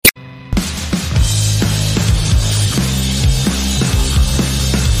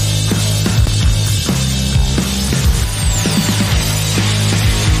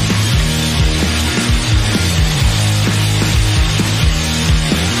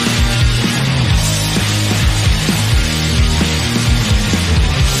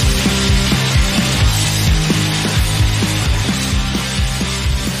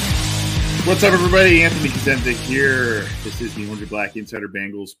What's up, everybody? Anthony Kozenzik here. This is the Orange and Black Insider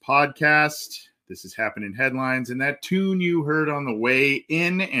Bengals podcast. This is Happening Headlines, and that tune you heard on the way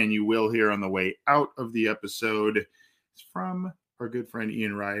in and you will hear on the way out of the episode is from our good friend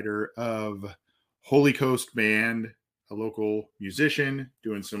Ian Ryder of Holy Coast Band, a local musician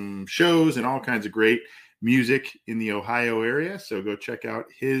doing some shows and all kinds of great music in the Ohio area. So go check out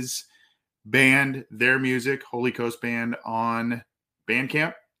his band, their music, Holy Coast Band, on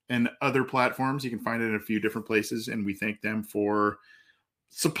Bandcamp and other platforms. You can find it in a few different places, and we thank them for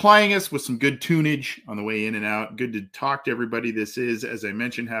supplying us with some good tunage on the way in and out. Good to talk to everybody. This is, as I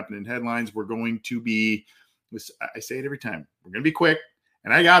mentioned, Happening Headlines. We're going to be, I say it every time, we're going to be quick,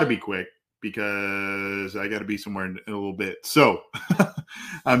 and I got to be quick because I got to be somewhere in a little bit. So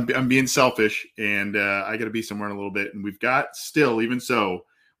I'm being selfish, and I got to be somewhere in a little bit. And we've got still, even so,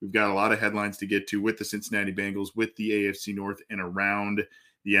 we've got a lot of headlines to get to with the Cincinnati Bengals, with the AFC North, and around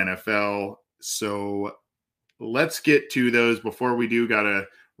the NFL. So let's get to those. Before we do, got to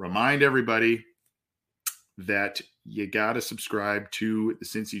remind everybody that you got to subscribe to the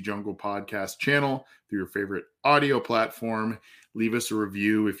Cincy Jungle podcast channel through your favorite audio platform. Leave us a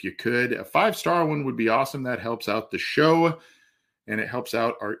review if you could. A 5-star one would be awesome. That helps out the show and it helps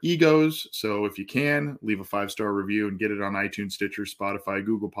out our egos. So if you can, leave a 5-star review and get it on iTunes, Stitcher, Spotify,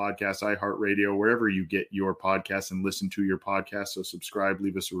 Google Podcasts, iHeartRadio, wherever you get your podcasts and listen to your podcast. So subscribe,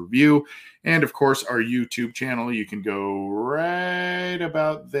 leave us a review. And of course, our YouTube channel, you can go right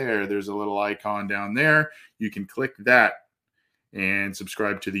about there. There's a little icon down there. You can click that and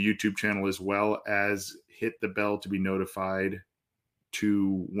subscribe to the YouTube channel, as well as hit the bell to be notified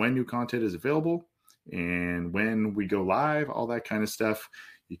to when new content is available and when we go live, all that kind of stuff.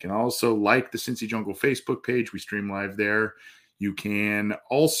 You can also like the Cincy Jungle Facebook page. We stream live there. You can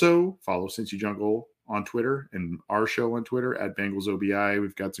also follow Cincy Jungle on Twitter and our show on Twitter at BengalsOBI.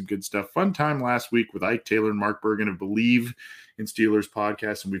 We've got some good stuff. Fun time last week with Ike Taylor and Mark Bergen of Believe in Steelers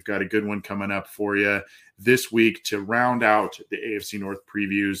podcast, and we've got a good one coming up for you this week to round out the AFC North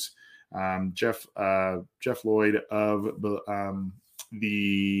previews. Jeff Lloyd of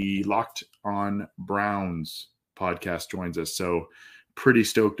the Locked on Browns podcast joins us. So pretty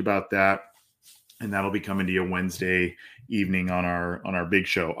stoked about that. And that'll be coming to you Wednesday evening on our big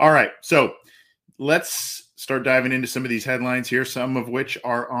show. All right. So let's start diving into some of these headlines here, some of which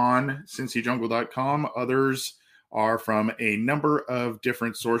are on cincyjungle.com. Others are from a number of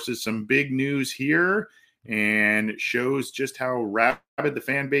different sources. Some big news here, and shows just how rabid the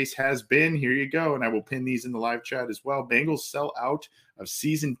fan base has been. Here you go. And I will pin these in the live chat as well. Bengals sell out of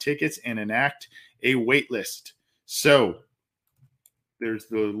season tickets and enact a wait list. So there's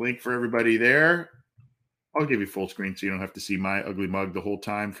the link for everybody there. I'll give you full screen so you don't have to see my ugly mug the whole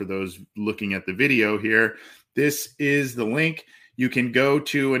time for those looking at the video here. This is the link. You can go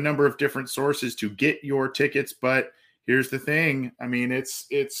to a number of different sources to get your tickets, but here's the thing. I mean, it's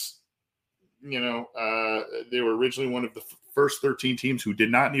they were originally one of the first 13 teams who did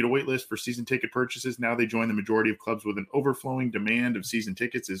not need a wait list for season ticket purchases. Now they join the majority of clubs with an overflowing demand of season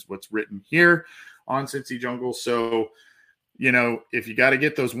tickets, is what's written here on Cincy Jungle. So, if you got to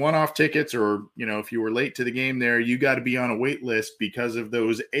get those one-off tickets, or, if you were late to the game there, you got to be on a wait list because of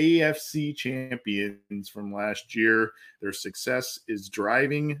those AFC champions from last year. Their success is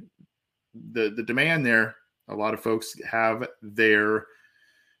driving the demand there. A lot of folks have their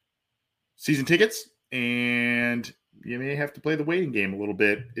season tickets, and you may have to play the waiting game a little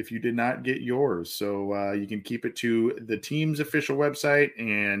bit if you did not get yours. So you can keep it to the team's official website,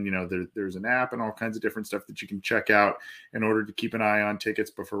 and there's an app and all kinds of different stuff that you can check out in order to keep an eye on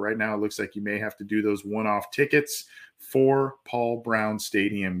tickets. But for right now, it looks like you may have to do those one-off tickets for Paul Brown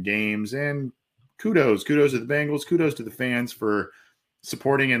Stadium games. And kudos to the Bengals, kudos to the fans for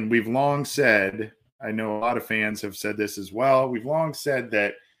supporting. And we've long said, I know a lot of fans have said this as well, we've long said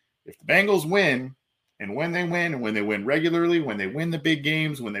that if the Bengals win, and when they win, and when they win regularly, when they win the big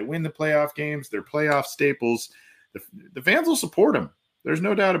games, when they win the playoff games, their playoff staples, the fans will support them. There's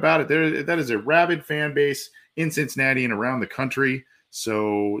no doubt about it. That is a rabid fan base in Cincinnati and around the country.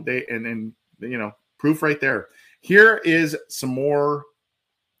 So proof right there. Here is some more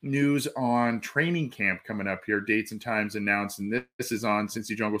news on training camp coming up here, dates and times announced. And this is on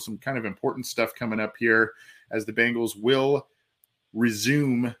Cincy Jungle, some kind of important stuff coming up here as the Bengals will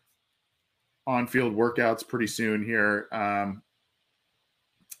resume on-field workouts pretty soon here.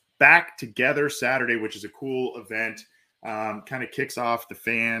 Back Together Saturday, which is a cool event, kind of kicks off the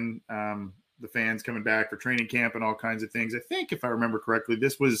fans coming back for training camp and all kinds of things. I think, if I remember correctly,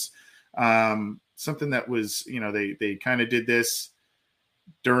 this was something that was, they kind of did this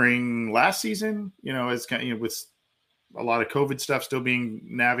during last season, as kind of, with a lot of COVID stuff still being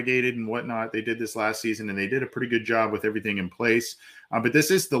navigated and whatnot. They did this last season, and they did a pretty good job with everything in place. But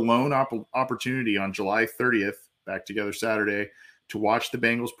this is the lone opportunity on July 30th, back together Saturday, to watch the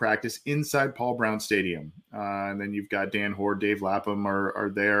Bengals practice inside Paul Brown Stadium. And then you've got Dan Hoard, Dave Lapham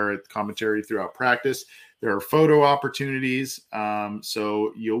are there at commentary throughout practice. There are photo opportunities,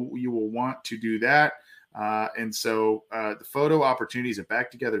 so you will want to do that. And so the photo opportunities at Back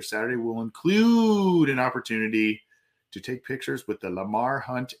Together Saturday will include an opportunity to take pictures with the Lamar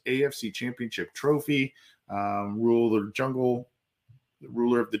Hunt AFC Championship trophy, ruler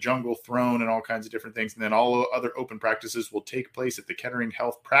of the jungle throne, and all kinds of different things. And then all other open practices will take place at the Kettering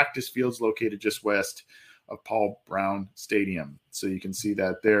Health practice fields located just west of Paul Brown Stadium. So you can see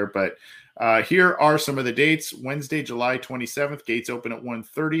that there. But here are some of the dates. Wednesday, July 27th, gates open at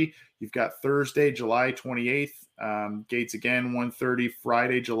 1:30. You've got Thursday, July 28th, gates again, 1:30.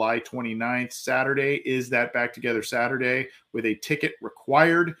 Friday, July 29th. Saturday is that Back Together Saturday with a ticket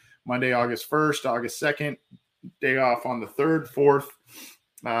required. Monday, August 1st, August 2nd, day off on the 3rd, 4th.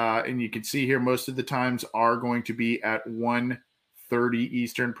 And you can see here most of the times are going to be at 1:30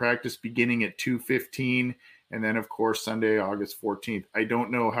 Eastern, practice beginning at 2:15. And then, of course, Sunday, August 14th. I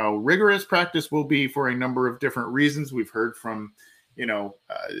don't know how rigorous practice will be for a number of different reasons. We've heard from,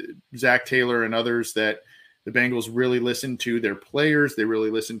 Zach Taylor and others that the Bengals really listened to their players. They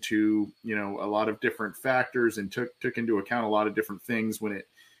really listened to, a lot of different factors and took into account a lot of different things when it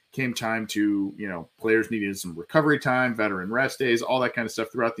came time to, players needed some recovery time, veteran rest days, all that kind of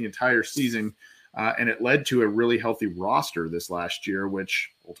stuff throughout the entire season. And it led to a really healthy roster this last year, which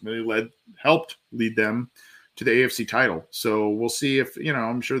ultimately helped lead them to the AFC title. So we'll see if,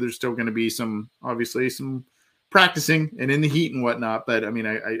 I'm sure there's still going to be some practicing and in the heat and whatnot. But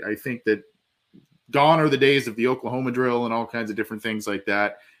I think that gone are the days of the Oklahoma drill and all kinds of different things like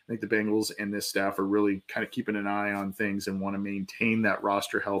that. I think the Bengals and this staff are really kind of keeping an eye on things and want to maintain that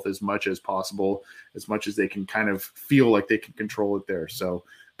roster health as much as possible, as much as they can kind of feel like they can control it there. So,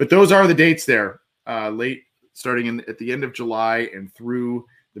 but those are the dates there, starting at the end of July and through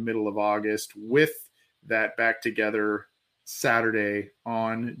the middle of August, with that Back Together Saturday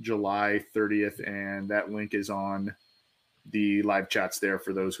on July 30th. And that link is on the live chats there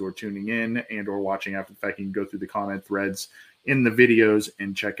for those who are tuning in and or watching after the fact. You can go through the comment threads in the videos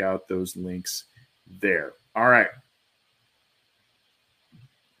and check out those links there. All right.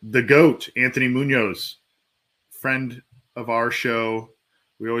 The GOAT, Anthony Munoz, friend of our show.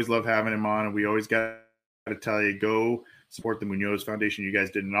 We always love having him on, and we always got to tell you, go support the Munoz Foundation. You guys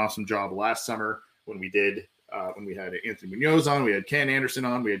did an awesome job last summer when we had Anthony Munoz on, we had Ken Anderson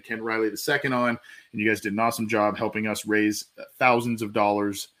on, we had Ken Riley II on, and you guys did an awesome job helping us raise thousands of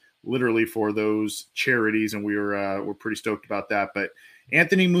dollars literally for those charities, and we're pretty stoked about that. But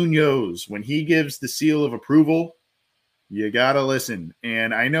Anthony Munoz, when he gives the seal of approval, you gotta listen.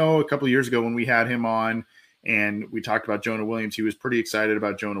 And I know a couple of years ago when we had him on and we talked about Jonah Williams, he was pretty excited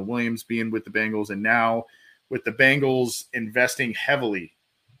about Jonah Williams being with the Bengals, and now with the Bengals investing heavily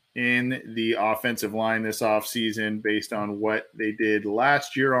in the offensive line this offseason based on what they did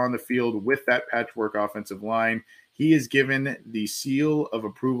last year on the field with that patchwork offensive line, he is given the seal of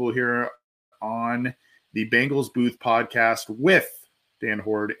approval here on the Bengals Booth podcast with Dan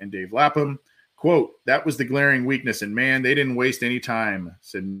Hoard and Dave Lapham. Quote, "That was the glaring weakness, and man, they didn't waste any time,"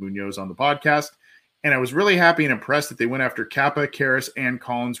 said Munoz on the podcast. "And I was really happy and impressed that they went after Kappa, Karras, and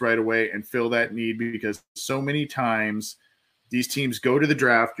Collins right away and fill that need, because so many times these teams go to the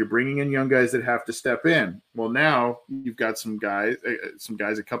draft, you're bringing in young guys that have to step in. Well, now you've got some guys,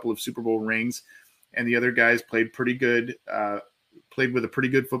 a couple of Super Bowl rings, and the other guys played pretty good, played with a pretty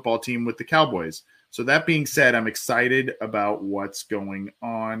good football team with the Cowboys. So that being said, I'm excited about what's going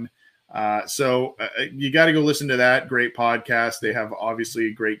on. So you got to go listen to that great podcast. They have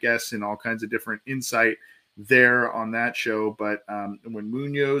obviously great guests and all kinds of different insight there on that show. But when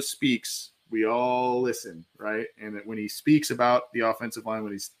Munoz speaks, we all listen, right? And when he speaks about the offensive line,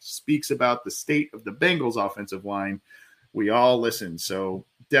 when he speaks about the state of the Bengals offensive line, we all listen. So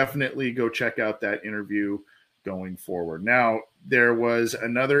definitely go check out that interview going forward. Now, there was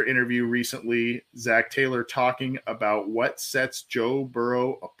another interview recently, Zach Taylor talking about what sets Joe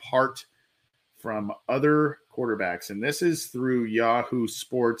Burrow apart from other quarterbacks. And this is through Yahoo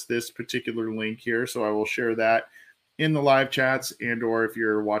Sports, this particular link here. So I will share that in the live chats, and or if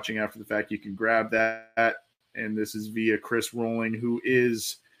you're watching after the fact, you can grab that. And this is via Chris Rowling, who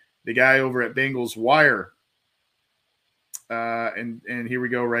is the guy over at Bengals Wire. And here we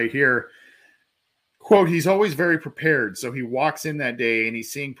go right here. Quote, "He's always very prepared. So he walks in that day and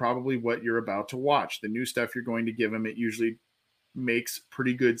he's seeing probably what you're about to watch. The new stuff you're going to give him, it usually makes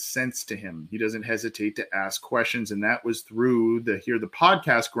pretty good sense to him. He doesn't hesitate to ask questions, and that was through the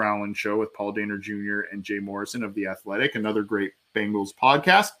podcast Growlin' Show with Paul Dehner Jr. and Jay Morrison of The Athletic, another great Bengals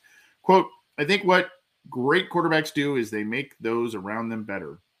podcast. Quote, I think what great quarterbacks do is they make those around them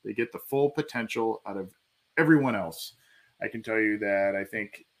better. They get the full potential out of everyone else. I can tell you that I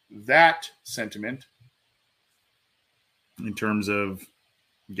think that sentiment in terms of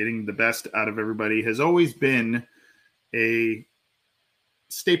getting the best out of everybody has always been a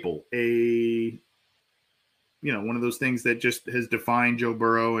staple, one of those things that just has defined Joe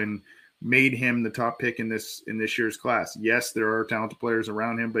Burrow and made him the top pick in this year's class. Yes, there are talented players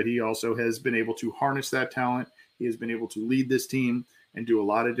around him, but he also has been able to harness that talent. He has been able to lead this team and do a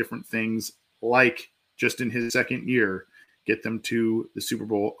lot of different things, like just in his second year, get them to the Super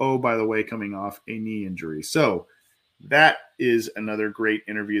Bowl. Oh, by the way, coming off a knee injury. So that is another great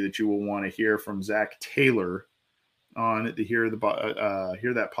interview that you will want to hear from Zach Taylor on the Hear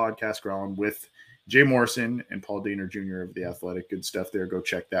That Podcast Growlin' with Jay Morrison and Paul Dehner Jr. of The Athletic. Good stuff there. Go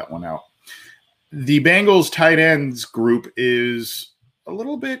check that one out. The Bengals tight ends group is a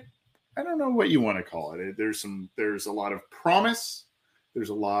little bit, I don't know what you want to call it. There's a lot of promise. There's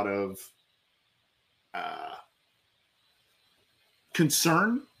a lot of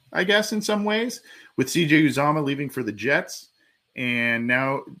concern, I guess, in some ways, with CJ Uzomah leaving for the Jets. And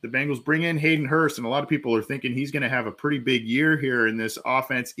now the Bengals bring in Hayden Hurst, and a lot of people are thinking he's going to have a pretty big year here in this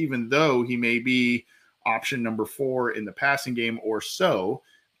offense, even though he may be option number 4 in the passing game or so.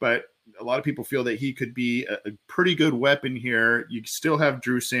 But a lot of people feel that he could be a pretty good weapon here. You still have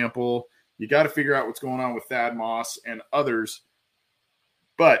Drew Sample. You got to figure out what's going on with Thad Moss and others.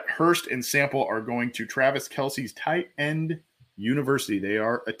 But Hurst and Sample are going to Travis Kelce's tight end university. They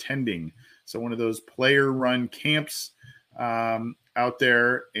are attending. So one of those player-run camps out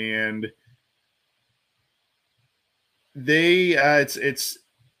there, and they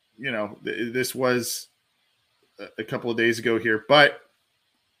this was a couple of days ago here, but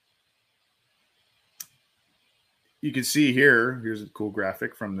you can see here's a cool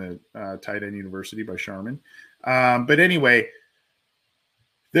graphic from the Tight End University by Charmin. But anyway,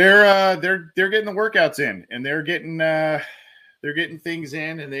 they're getting the workouts in, and they're getting things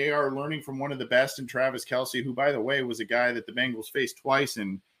in, and they are learning from one of the best in Travis Kelce, who, by the way, was a guy that the Bengals faced twice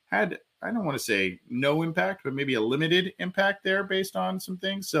and had, I don't want to say no impact, but maybe a limited impact there based on some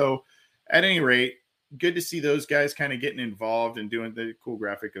things. So at any rate, good to see those guys kind of getting involved and doing the cool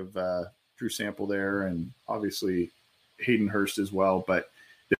graphic of Drew Sample there, and obviously Hayden Hurst as well. But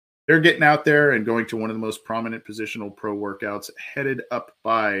they're getting out there and going to one of the most prominent positional pro workouts, headed up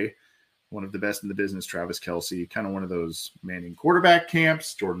by one of the best in the business, Travis Kelce, kind of one of those Manning quarterback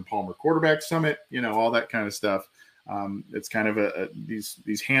camps, Jordan Palmer quarterback summit, all that kind of stuff. It's kind of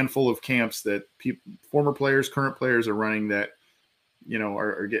these handful of camps that former players, current players are running that,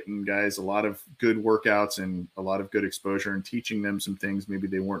 are getting guys a lot of good workouts and a lot of good exposure and teaching them some things maybe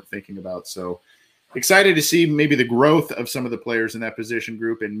they weren't thinking about. So excited to see maybe the growth of some of the players in that position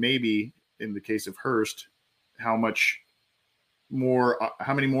group, and maybe in the case of Hurst, how many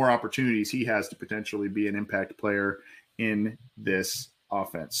more opportunities he has to potentially be an impact player in this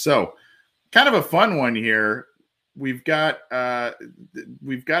offense. So kind of a fun one here. We've got a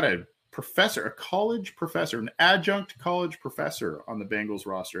professor, a college professor, an adjunct college professor on the Bengals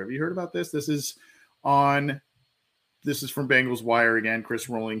roster. Have you heard about this? This is from Bengals Wire again, Chris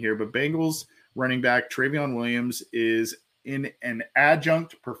Rolling here, but Bengals running back Travion Williams is in an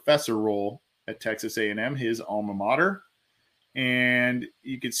adjunct professor role at Texas A&M, his alma mater. And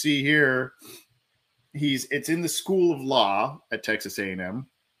you can see here, it's in the School of Law at Texas A&M,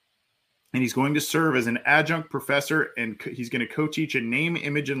 and he's going to serve as an adjunct professor, and he's going to co-teach a name,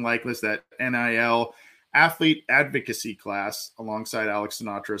 image, and likeness, that NIL athlete advocacy class, alongside Alex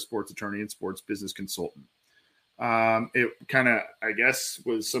Sinatra, sports attorney and sports business consultant. It kind of, I guess,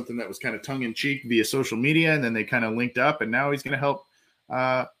 was something that was kind of tongue-in-cheek via social media, and then they kind of linked up, and now he's going to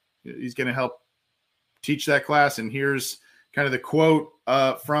help teach that class. And here's kind of the quote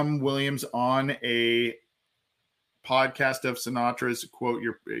from Williams on a podcast of Sinatra's. Quote,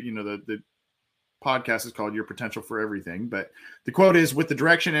 the podcast is called Your Potential for Everything. But the quote is, with the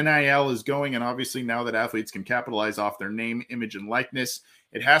direction NIL is going, and obviously now that athletes can capitalize off their name, image, and likeness,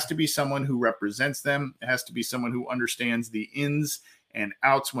 it has to be someone who represents them. It has to be someone who understands the ins and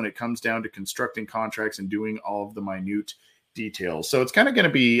outs when it comes down to constructing contracts and doing all of the minute details. So it's kind of going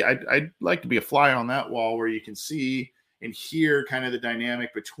to be, I'd like to be a fly on that wall where you can see and hear kind of the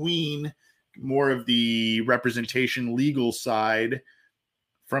dynamic between more of the representation legal side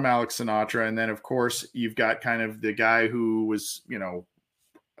from Alex Sinatra. And then, of course, you've got kind of the guy who was,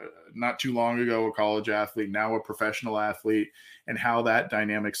 not too long ago a college athlete, now a professional athlete, and how that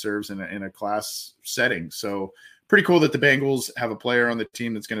dynamic serves in a class setting. So pretty cool that the Bengals have a player on the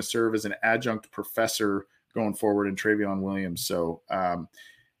team that's going to serve as an adjunct professor going forward in Travion Williams. So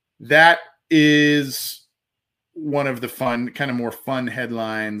that is one of the kind of more fun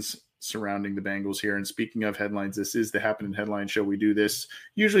headlines surrounding the Bengals here. And speaking of headlines, this is the Happening Headline Show. We do this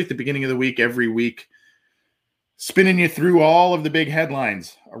usually at the beginning of the week, every week, spinning you through all of the big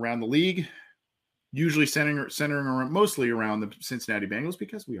headlines around the league, usually centering around, mostly around the Cincinnati Bengals,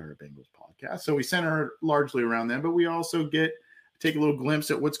 because we are a Bengals podcast. So we center largely around them, but we also take a little glimpse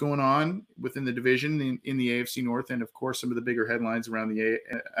at what's going on within the division in the AFC North, and of course some of the bigger headlines around the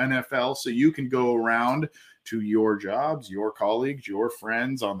NFL. So you can go around to your jobs, your colleagues, your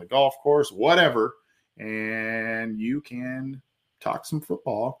friends on the golf course, whatever, and you can talk some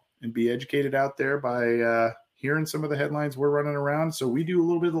football and be educated out there by hearing some of the headlines we're running around. So we do a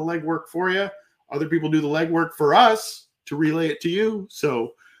little bit of the legwork for you. Other people do the legwork for us to relay it to you.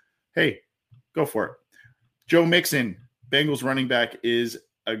 So, hey, go for it. Joe Mixon, Bengals running back, is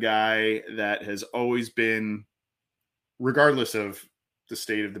a guy that has always been, regardless of the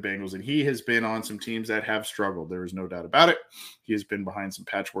state of the Bengals, and he has been on some teams that have struggled. There is no doubt about it. He has been behind some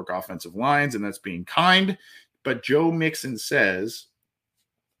patchwork offensive lines, and that's being kind. But Joe Mixon says,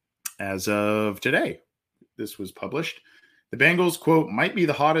 as of today, this was published, the Bengals, quote, might be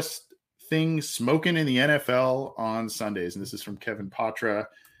the hottest thing smoking in the NFL on Sundays. And this is from Kevin Patra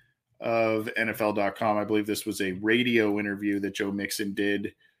of NFL.com. I believe this was a radio interview that Joe Mixon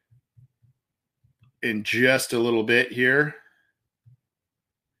did in just a little bit here.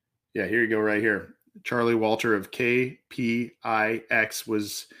 Yeah, here you go right here. Charlie Walter of KPIX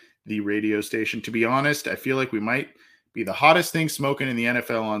was the radio station. To be honest, I feel like we might be the hottest thing smoking in the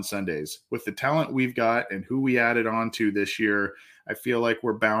NFL on Sundays. With the talent we've got and who we added on to this year, I feel like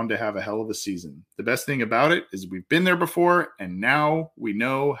we're bound to have a hell of a season. The best thing about it is we've been there before, and now we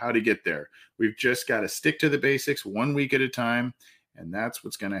know how to get there. We've just got to stick to the basics 1 week at a time, and that's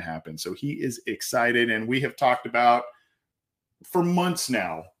what's going to happen. So he is excited, and we have talked about for months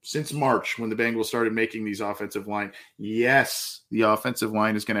now, since March, when the Bengals started making these offensive line. Yes, the offensive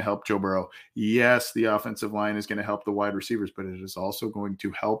line is going to help Joe Burrow. Yes, the offensive line is going to help the wide receivers, but it is also going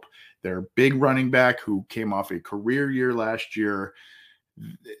to help their big running back who came off a career year last year.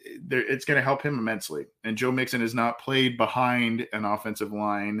 It's going to help him immensely. And Joe Mixon has not played behind an offensive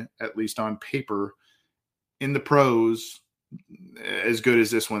line, at least on paper, in the pros, as good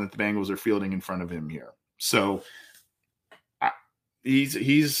as this one that the Bengals are fielding in front of him here. So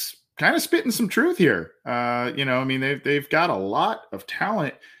he's kind of spitting some truth here. They've got a lot of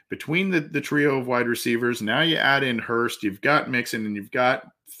talent between the trio of wide receivers. Now you add in Hurst, you've got Mixon, and you've got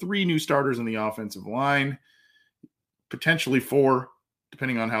 3 new starters on the offensive line, potentially 4,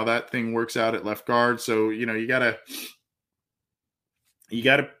 depending on how that thing works out at left guard. So, you gotta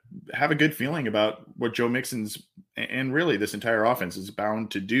have a good feeling about what Joe Mixon's and really this entire offense is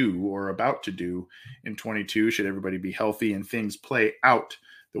bound to do or about to do in 22. Should everybody be healthy and things play out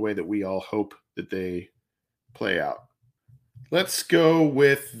the way that we all hope that they play out. Let's go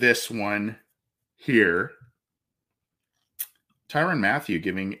with this one here. Tyrann Mathieu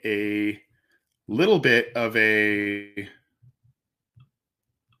giving a little bit of a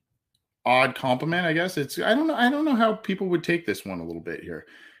odd compliment, I guess. I don't know how people would take this one a little bit here.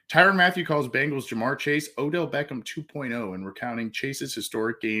 Tyrann Mathieu calls Bengals Ja'Marr Chase Odell Beckham 2.0 and recounting Chase's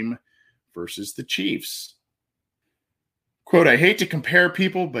historic game versus the Chiefs. Quote, I hate to compare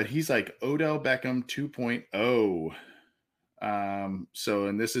people, but he's like Odell Beckham 2.0.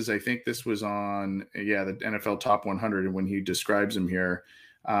 And this is, I think this was on, the NFL Top 100. And when he describes him here,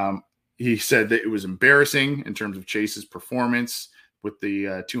 he said that it was embarrassing in terms of Chase's performance with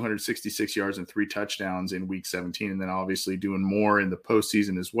the 266 yards and 3 touchdowns in week 17. And then obviously doing more in the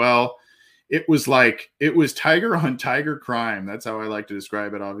postseason as well. It was Tiger on Tiger crime. That's how I like to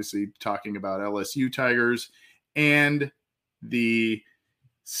describe it. Obviously talking about LSU Tigers and the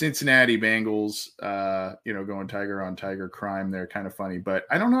Cincinnati Bengals, going Tiger on Tiger crime. They're kind of funny, but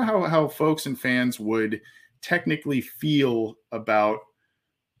I don't know how folks and fans would technically feel about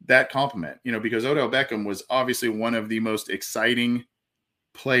that compliment, because Odell Beckham was obviously one of the most exciting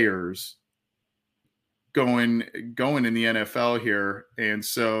players going in the NFL here. And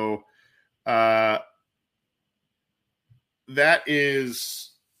so that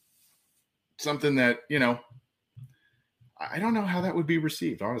is something that, I don't know how that would be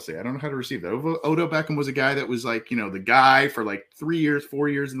received. Honestly, I don't know how to receive that. Odell Beckham was a guy that was like, the guy for like 4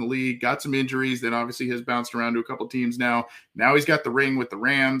 years in the league, got some injuries, then obviously has bounced around to a couple teams now. Now he's got the ring with the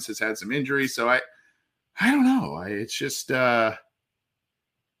Rams, has had some injuries. So I don't know. It's just,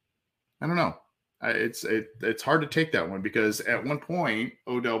 I don't know. It's hard to take that one because at one point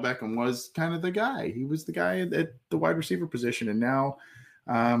Odell Beckham was kind of the guy. He was the guy at the wide receiver position, and now,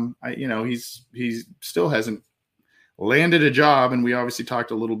 he still hasn't landed a job. And we obviously talked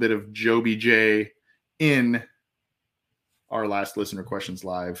a little bit of Joby J in our last listener questions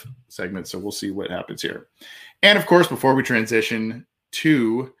live segment, so we'll see what happens here. And of course, before we transition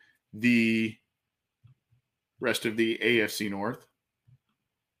to the rest of the AFC North,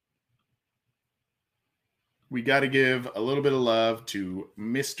 we got to give a little bit of love to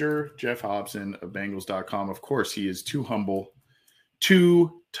Mr. Jeff Hobson of Bengals.com. Of course, he is too humble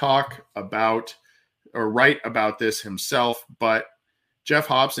to talk about or write about this himself, but Jeff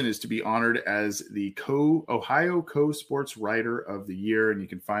Hobson is to be honored as the Ohio Co-Sports Writer of the Year, and you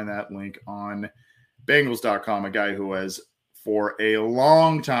can find that link on Bengals.com, a guy who has, for a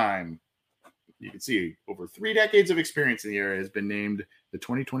long time, you can see over 3 decades of experience in the area, has been named the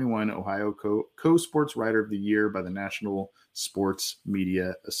 2021 Ohio Co-Sports Writer of the Year by the National Sports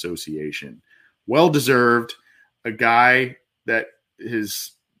Media Association. Well-deserved. A guy that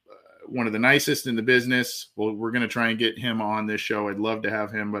is one of the nicest in the business. Well, we're going to try and get him on this show. I'd love to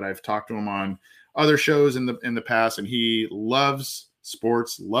have him, but I've talked to him on other shows in the past, and he loves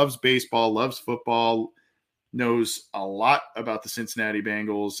sports, loves baseball, loves football, knows a lot about the Cincinnati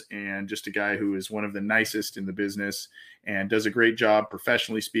Bengals, and just a guy who is one of the nicest in the business and does a great job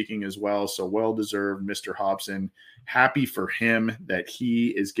professionally speaking as well. So well-deserved, Mr. Hobson. Happy for him that he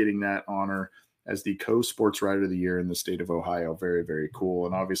is getting that honor as the Co-Sports Writer of the Year in the state of Ohio. Very, very cool.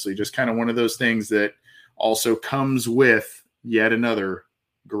 And obviously just kind of one of those things that also comes with yet another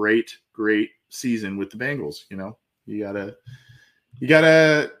great season with the Bengals. You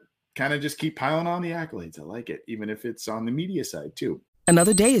gotta kind of just keep piling on the accolades. I like it, even if it's on the media side too.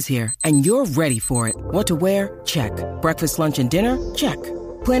 Another day is here, and you're ready for it. What to wear? Check. Breakfast, lunch, and dinner? Check.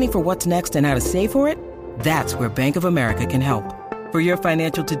 Planning for what's next and how to save for it? That's where Bank of America can help. For your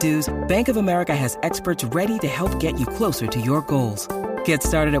financial to-dos, Bank of America has experts ready to help get you closer to your goals. Get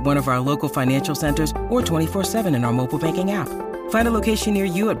started at one of our local financial centers or 24/7 in our mobile banking app. Find a location near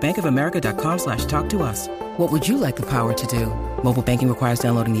you at bankofamerica.com/talktous. What would you like the power to do? Mobile banking requires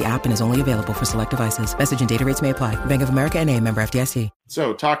downloading the app and is only available for select devices. Message and data rates may apply. Bank of America N.A., member FDIC.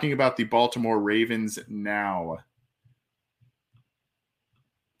 So talking about the Baltimore Ravens now.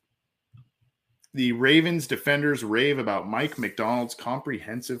 The Ravens defenders rave about Mike Macdonald's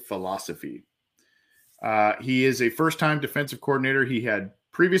comprehensive philosophy. He is a first-time defensive coordinator. He had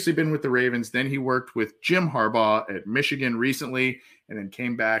previously been with the Ravens. Then he worked with Jim Harbaugh at Michigan recently, and then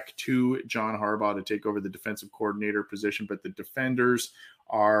came back to John Harbaugh to take over the defensive coordinator position. But the defenders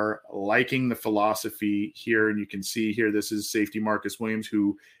are liking the philosophy here. And you can see here, this is safety Marcus Williams,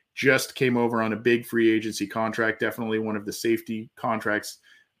 who just came over on a big free agency contract. Definitely one of the safety contracts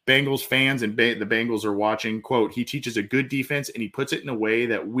Bengals fans and the Bengals are watching. Quote, he teaches a good defense and he puts it in a way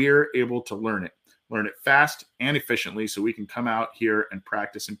that we're able to learn it fast and efficiently so we can come out here and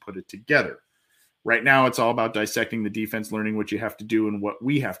practice and put it together. Right now, it's all about dissecting the defense, learning what you have to do and what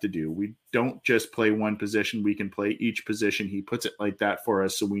we have to do. We don't just play one position. We can play each position. He puts it like that for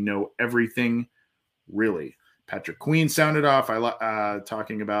us so we know everything, really. Patrick Queen sounded off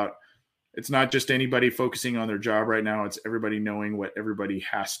talking about it's not just anybody focusing on their job right now. It's everybody knowing what everybody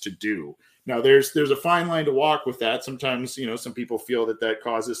has to do. Now, there's a fine line to walk with that. Sometimes, some people feel that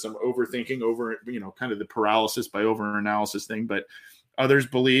causes some overthinking kind of the paralysis by overanalysis thing. But others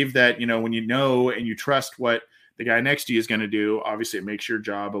believe that, when you know and you trust what the guy next to you is going to do, obviously it makes your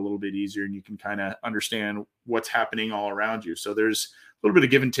job a little bit easier and you can kind of understand what's happening all around you. So there's a little bit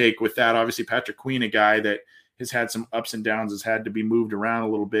of give and take with that. Obviously, Patrick Queen, a guy that has had some ups and downs, has had to be moved around a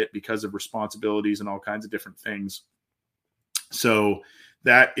little bit because of responsibilities and all kinds of different things. So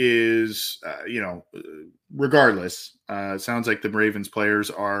that is, regardless, sounds like the Ravens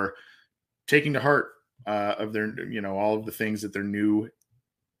players are taking to heart of their, all of the things that their new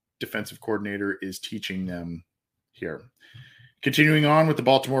defensive coordinator is teaching them here. Continuing on with the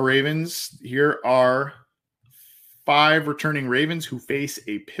Baltimore Ravens, here are 5 returning Ravens who face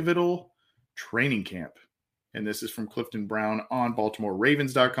a pivotal training camp. And this is from Clifton Brown on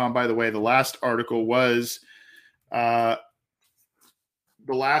BaltimoreRavens.com. By the way, the last article was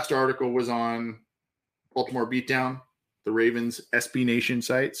on Baltimore Beatdown, the Ravens SB Nation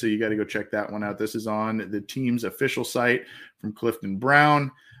site. So you got to go check that one out. This is on the team's official site from Clifton Brown.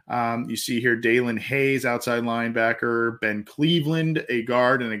 You see here Dalen Hayes, outside linebacker, Ben Cleveland, a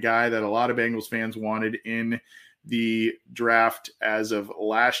guard, and a guy that a lot of Bengals fans wanted in the draft as of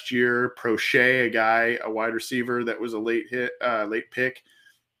last year. Prochet, a wide receiver that was a late pick.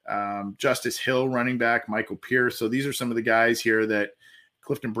 Justice Hill, running back, Michael Pierce. So these are some of the guys here that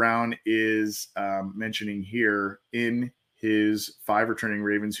Clifton Brown is mentioning here in his 5 returning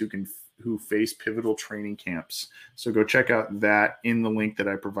Ravens who face pivotal training camps. So go check out that in the link that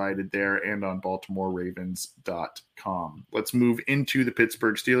I provided there and on BaltimoreRavens.com. Let's move into the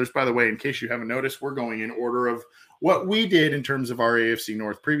Pittsburgh Steelers. By the way, in case you haven't noticed, we're going in order of what we did in terms of our AFC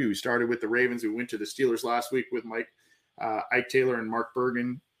North preview. We started with the Ravens. We went to the Steelers last week with Ike Taylor and Mark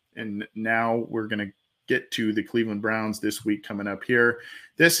Bergen. And now we're going to get to the Cleveland Browns this week coming up here.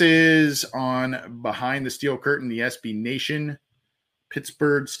 This is on Behind the Steel Curtain, the SB Nation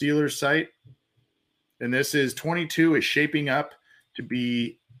Pittsburgh Steelers site. And this is 22 is shaping up to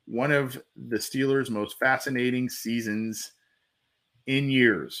be one of the Steelers' most fascinating seasons in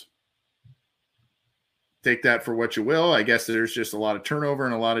years. Take that for what you will. I guess there's just a lot of turnover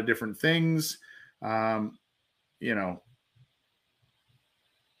and a lot of different things.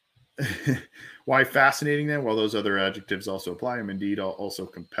 Why fascinating then? Well, those other adjectives also apply. I'm indeed also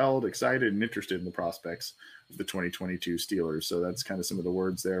compelled, excited, and interested in the prospects of the 2022 Steelers. So that's kind of some of the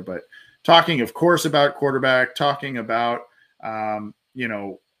words there. But talking, of course, about quarterback, talking about, Brian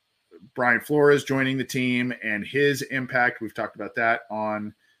Flores joining the team and his impact. We've talked about that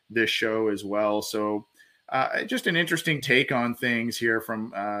on this show as well. So just an interesting take on things here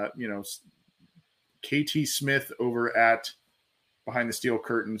from, KT Smith over at Behind the Steel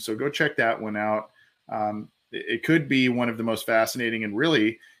Curtain. So go check that one out. It could be one of the most fascinating and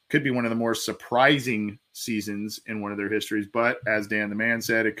really could be one of the more surprising seasons in one of their histories. But as Dan the Man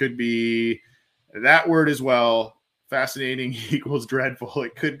said, it could be that word as well. Fascinating equals dreadful.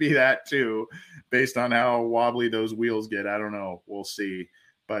 It could be that too, based on how wobbly those wheels get. I don't know. We'll see.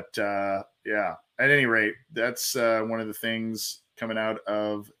 But at any rate, that's one of the things coming out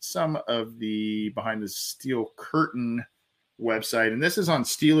of some of the Behind the Steel Curtain website. And this is on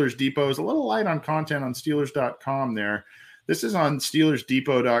Steelers Depot. It's a little light on content on Steelers.com there. This is on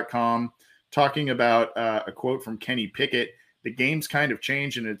SteelersDepot.com talking about a quote from Kenny Pickett. The game's kind of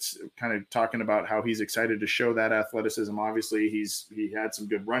changed, and it's kind of talking about how he's excited to show that athleticism. Obviously, he had some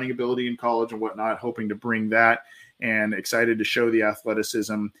good running ability in college and whatnot, hoping to bring that, and excited to show the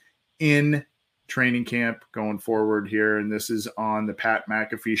athleticism in training camp going forward here. And this is on the Pat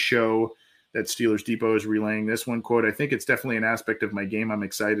McAfee show that Steelers Depot is relaying this one. Quote, "I think it's definitely an aspect of my game I'm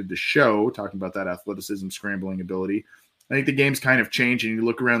excited to show," talking about that athleticism, scrambling ability. I think the game's kind of changed, and you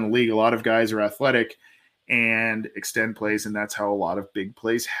look around the league, a lot of guys are athletic and extend plays, and that's how a lot of big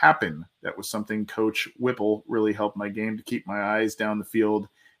plays happen. That was something Coach Whipple really helped my game to keep my eyes down the field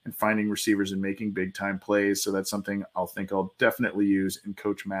and finding receivers and making big-time plays. So that's something I'll definitely use in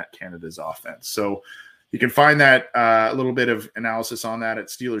Coach Matt Canada's offense. So you can find that a little bit of analysis on that at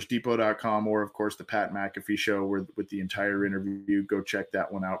SteelersDepot.com, or, of course, the Pat McAfee show with the entire interview. Go check that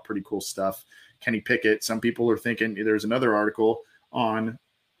one out. Pretty cool stuff. Kenny Pickett. Some people are thinking there's another article on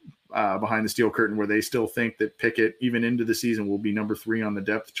Behind the Steel Curtain where they still think that Pickett, even into the season, will be number 3 on the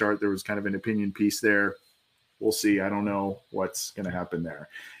depth chart. There was kind of an opinion piece there. We'll see. I don't know what's going to happen there.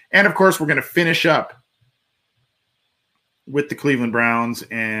 And, of course, we're going to finish up with the Cleveland Browns.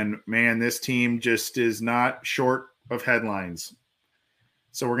 And, man, this team just is not short of headlines.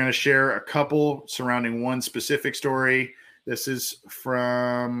 So we're going to share a couple surrounding one specific story. This is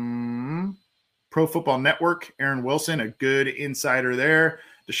from Pro Football Network. Aaron Wilson, a good insider there.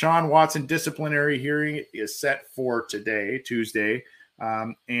 Deshaun Watson disciplinary hearing is set for today, Tuesday.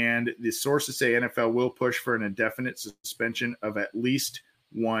 And the sources say NFL will push for an indefinite suspension of at least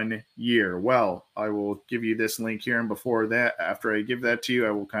 1 year. Well, I will give you this link here. And before that, after I give that to you,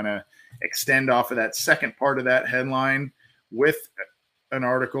 I will kind of extend off of that second part of that headline with an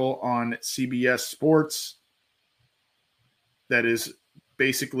article on CBS Sports that is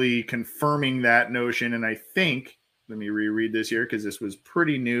basically confirming that notion. And I think, let me reread this here because this was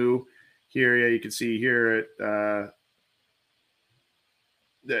pretty new here. Yeah, you can see here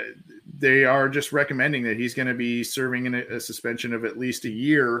they are just recommending that he's going to be serving in a suspension of at least a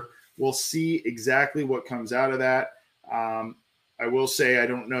year. We'll see exactly what comes out of that. I will say I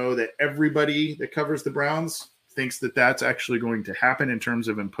don't know that everybody that covers the Browns thinks that that's actually going to happen in terms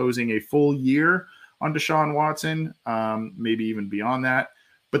of imposing a full year on Deshaun Watson, maybe even beyond that.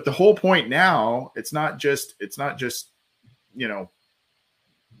 But the whole point now, it's not just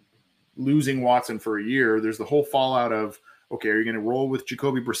losing Watson for a year. There's the whole fallout of, okay, are you going to roll with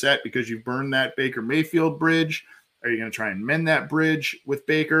Jacoby Brissett because you've burned that Baker Mayfield bridge? Are you going to try and mend that bridge with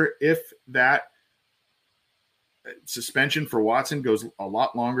Baker if that suspension for Watson goes a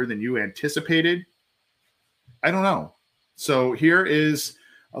lot longer than you anticipated? I don't know. So here is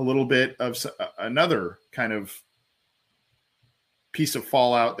a little bit of another kind of piece of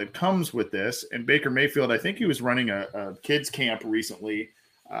fallout that comes with this. And Baker Mayfield, I think he was running a kids camp recently.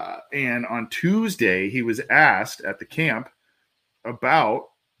 And on Tuesday, he was asked at the camp about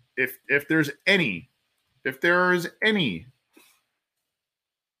if there is any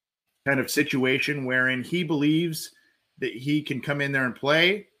kind of situation wherein he believes that he can come in there and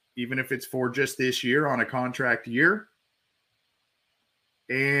play, even if it's for just this year on a contract year.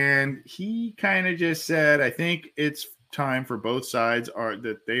 And he kind of just said, I think it's time for both sides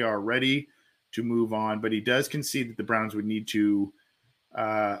that they are ready to move on. But he does concede that the Browns would need to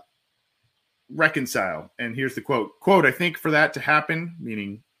reconcile. And here's the quote, I think for that to happen,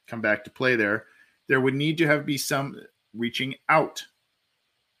 meaning come back to play there would need to be some reaching out.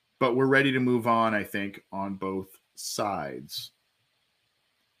 But we're ready to move on, I think, on both sides.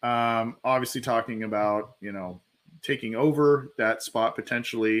 Obviously talking about, taking over that spot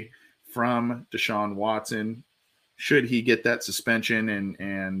potentially from Deshaun Watson, should he get that suspension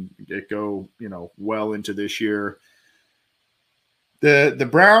and it go, well into this year. The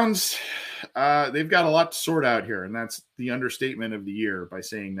Browns, they've got a lot to sort out here, and that's the understatement of the year by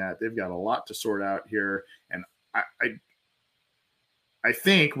saying that. They've got a lot to sort out here, and I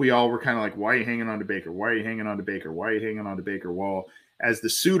think we all were kind of like, why are you hanging on to Baker? Why are you hanging on to Baker? Why are you hanging on to Baker? Well, as the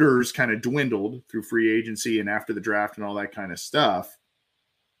suitors kind of dwindled through free agency and after the draft and all that kind of stuff,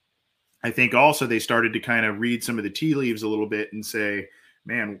 I think also they started to kind of read some of the tea leaves a little bit and say,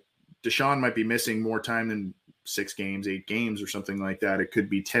 man, Deshaun might be missing more time than 6 games, 8 games or something like that. It could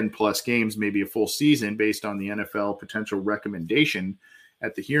be 10 plus games, maybe a full season based on the NFL potential recommendation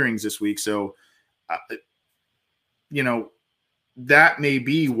at the hearings this week. So, that may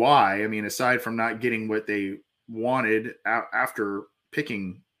be why, aside from not getting what they wanted after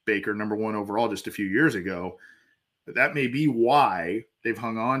picking Baker number 1 overall just a few years ago, that may be why they've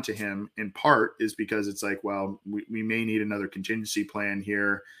hung on to him in part, is because it's like, well, we may need another contingency plan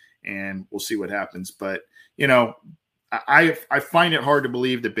here and we'll see what happens. But, I find it hard to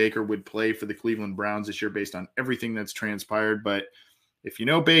believe that Baker would play for the Cleveland Browns this year based on everything that's transpired. But if you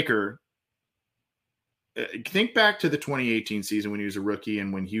know Baker, think back to the 2018 season when he was a rookie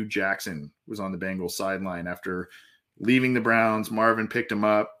and when Hugh Jackson was on the Bengals sideline after leaving the Browns. Marvin picked him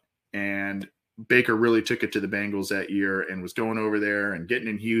up, and Baker really took it to the Bengals that year and was going over there and getting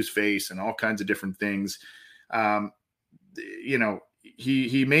in Hugh's face and all kinds of different things.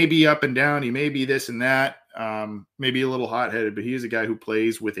 He may be up and down. He may be this and that, maybe a little hot-headed, but he is a guy who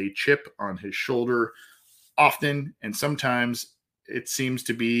plays with a chip on his shoulder often, and sometimes it seems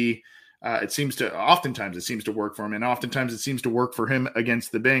to be oftentimes it seems to work for him, and oftentimes it seems to work for him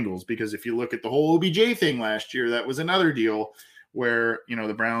against the Bengals, because if you look at the whole OBJ thing last year, that was another deal where,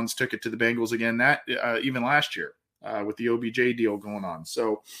 the Browns took it to the Bengals again, that even last year with the OBJ deal going on.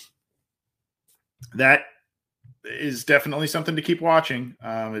 So that is definitely something to keep watching.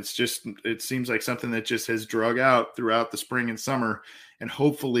 It seems like something that just has drug out throughout the spring and summer, and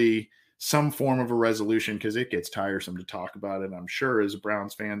hopefully some form of a resolution, because it gets tiresome to talk about it. I'm sure as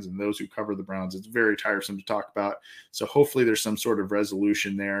Browns fans and those who cover the Browns, it's very tiresome to talk about. So hopefully there's some sort of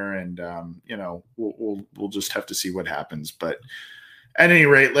resolution there, and we'll just have to see what happens. But at any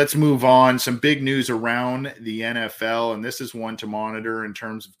rate, let's move on. Some big news around the NFL, and this is one to monitor in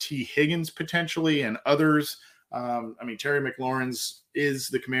terms of T. Higgins potentially and others. Terry McLaurin's is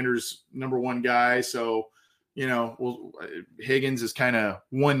the Commanders' number 1 guy, so Higgins is kind of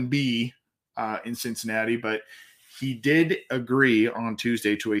 1B in Cincinnati, but he did agree on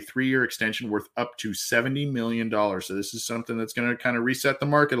Tuesday to a 3-year extension worth up to $70 million. So this is something that's going to kind of reset the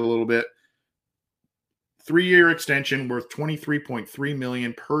market a little bit. 3-year extension worth $23.3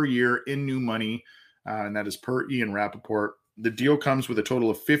 million per year in new money, and that is per Ian Rappaport. The deal comes with a total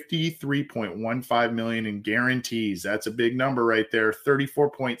of $53.15 million in guarantees. That's a big number right there.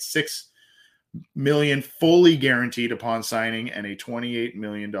 $34.6 million fully guaranteed upon signing, and a $28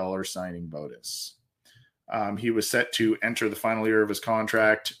 million signing bonus. He was set to enter the final year of his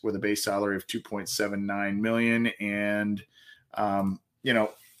contract with a base salary of $2.79 million. And,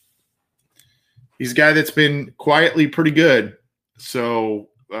 he's a guy that's been quietly pretty good. So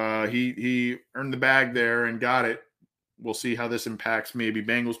he earned the bag there and got it. We'll see how this impacts maybe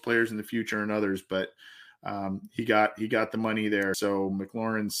Bengals players in the future and others, but he got the money there. So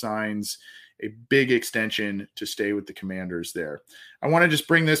McLaurin signs a big extension to stay with the Commanders there. I want to just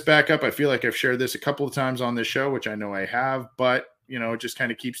bring this back up. I feel like I've shared this a couple of times on this show, which I know I have, but it just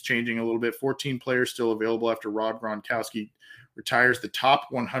kind of keeps changing a little bit. 14 players still available after Rob Gronkowski retires. The top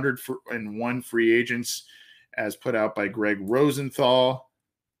 101 free agents, as put out by Greg Rosenthal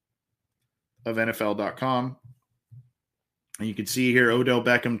of NFL.com. And you can see here, Odell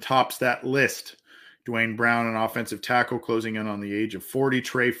Beckham tops that list. Dwayne Brown, an offensive tackle, closing in on the age of 40.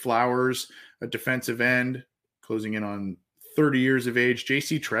 Trey Flowers, a defensive end, closing in on 30 years of age.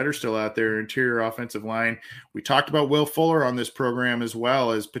 J.C. Treader still out there, interior offensive line. We talked about Will Fuller on this program as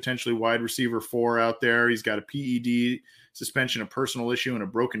well as potentially wide receiver 4 out there. He's got a PED suspension, a personal issue, and a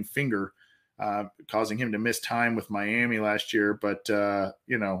broken finger, causing him to miss time with Miami last year. But,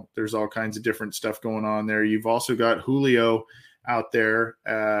 there's all kinds of different stuff going on there. You've also got Julio out there,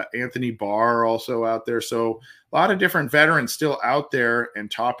 Anthony Barr also out there. So a lot of different veterans still out there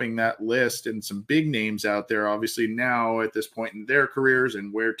and topping that list, and some big names out there. Obviously now at this point in their careers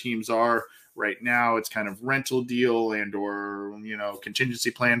and where teams are right now, it's kind of rental deal and or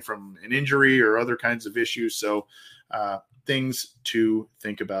contingency plan from an injury or other kinds of issues. So things to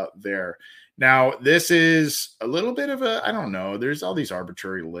think about there. Now, this is a little bit of I don't know, there's all these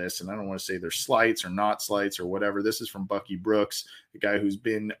arbitrary lists, and I don't want to say they're slights or not slights or whatever. This is from Bucky Brooks, the guy who's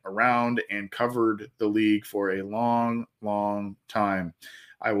been around and covered the league for a long, long time.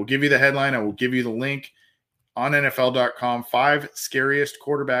 I will give you the headline. I will give you the link on NFL.com. 5 scariest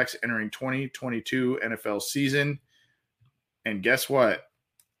quarterbacks entering 2022 NFL season. And guess what?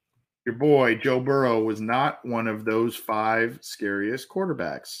 Your boy, Joe Burrow, was not one of those 5 scariest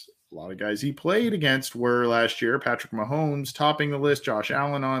quarterbacks. A lot of guys he played against were last year. Patrick Mahomes topping the list, Josh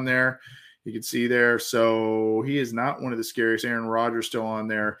Allen on there. You can see there. So he is not one of the scariest. Aaron Rodgers still on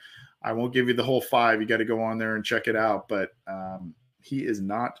there. I won't give you the whole 5. You got to go on there and check it out. But he is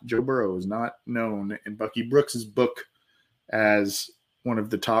not, Joe Burrow is not known in Bucky Brooks' book as one of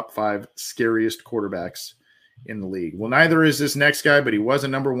the top 5 scariest quarterbacks in the league. Well, neither is this next guy, but he was a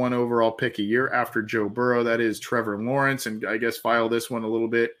number 1 overall pick a year after Joe Burrow. That is Trevor Lawrence. And I guess file this one a little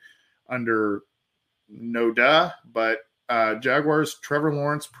bit under no duh, but Jaguars Trevor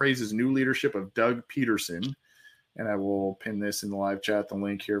Lawrence praises new leadership of Doug Peterson. And I will pin this in the live chat, the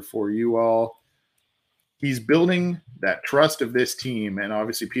link here for you all. He's building that trust of this team, and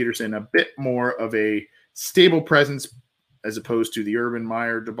obviously Peterson a bit more of a stable presence as opposed to the Urban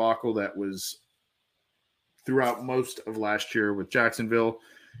Meyer debacle that was throughout most of last year with Jacksonville.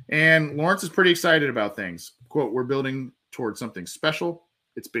 And Lawrence is pretty excited about things. Quote, "We're building towards something special.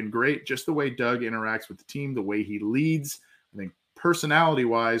 It's been great, just the way Doug interacts with the team, the way he leads. I think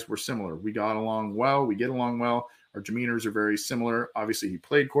personality-wise, we're similar. We got along well. We get along well. Our demeanors are very similar. Obviously, he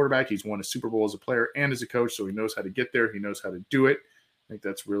played quarterback. He's won a Super Bowl as a player and as a coach, so he knows how to get there. He knows how to do it. I think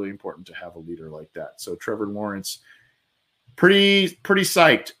that's really important to have a leader like that." So Trevor Lawrence, pretty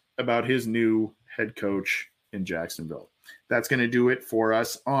psyched about his new head coach in Jacksonville. That's going to do it for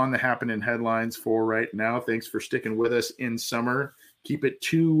us on the Happening Headlines for right now. Thanks for sticking with us in summer. Keep it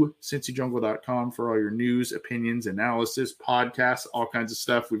to CincyJungle.com for all your news, opinions, analysis, podcasts, all kinds of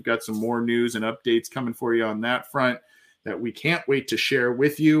stuff. We've got some more news and updates coming for you on that front that we can't wait to share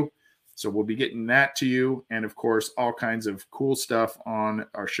with you. So we'll be getting that to you. And, of course, all kinds of cool stuff on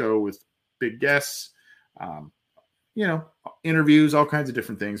our show with big guests, interviews, all kinds of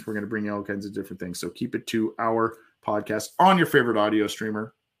different things. We're going to bring you all kinds of different things. So keep it to our podcast on your favorite audio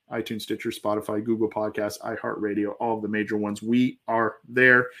streamer. iTunes, Stitcher, Spotify, Google Podcasts, iHeartRadio, all of the major ones. We are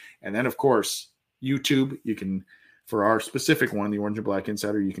there. And then, of course, YouTube. You can, for our specific one, the Orange and Black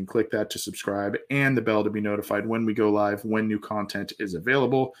Insider, you can click that to subscribe and the bell to be notified when we go live, when new content is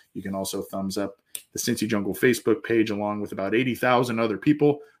available. You can also thumbs up the Cincy Jungle Facebook page along with about 80,000 other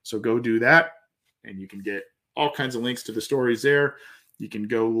people. So go do that, and you can get all kinds of links to the stories there. You can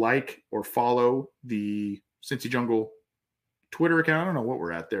go like or follow the Cincy Jungle Twitter account. I don't know what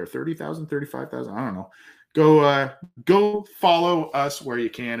we're at there. 30,000, 35,000. I don't know. Go follow us where you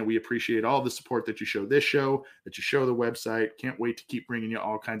can. And we appreciate all the support that you show this show, that you show the website. Can't wait to keep bringing you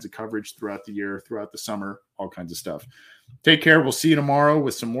all kinds of coverage throughout the year, throughout the summer, all kinds of stuff. Take care. We'll see you tomorrow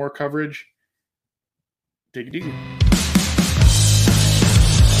with some more coverage. Take it easy.